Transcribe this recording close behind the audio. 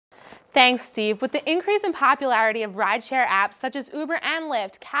Thanks, Steve. With the increase in popularity of rideshare apps such as Uber and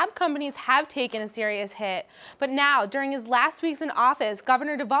Lyft, cab companies have taken a serious hit. But now, during his last weeks in office,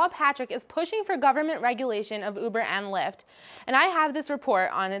 Governor Deval Patrick is pushing for government regulation of Uber and Lyft. And I have this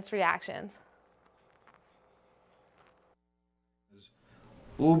report on its reactions.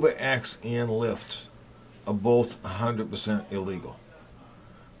 UberX and Lyft are both 100% illegal.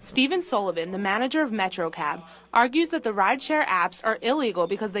 Stephen Sullivan, the manager of MetroCab, argues that the rideshare apps are illegal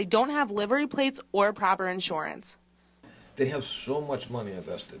because they don't have livery plates or proper insurance. They have so much money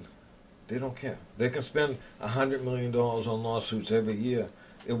invested. They don't care. They can spend $100 million on lawsuits every year.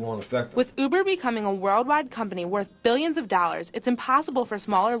 It won't affect them. With Uber becoming a worldwide company worth billions of dollars, it's impossible for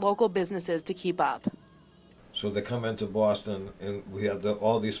smaller local businesses to keep up. So they come into Boston, and we have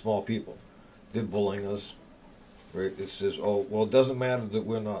all these small people. They're bullying us. Right? It says, oh, well, it doesn't matter that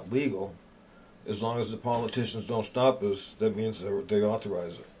we're not legal. As long as the politicians don't stop us, that means they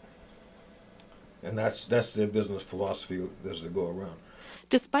authorize it. And that's their business philosophy as they go around.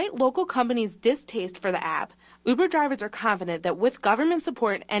 Despite local companies' distaste for the app, Uber drivers are confident that with government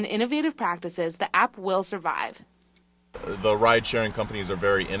support and innovative practices, the app will survive. The ride-sharing companies are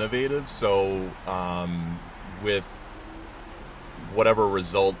very innovative, so with whatever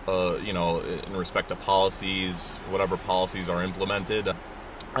result, in respect to policies, whatever policies are implemented,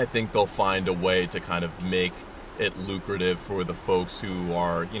 I think they'll find a way to kind of make it lucrative for the folks who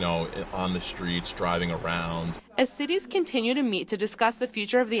are, on the streets, driving around. As cities continue to meet to discuss the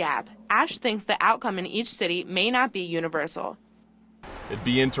future of the app, Ash thinks the outcome in each city may not be universal. It'd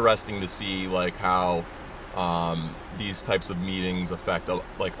be interesting to see how these types of meetings affect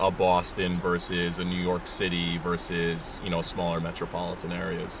a Boston versus a New York City versus smaller metropolitan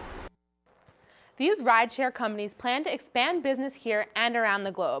areas. These rideshare companies plan to expand business here and around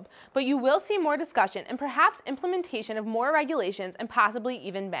the globe, but you will see more discussion and perhaps implementation of more regulations and possibly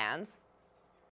even bans.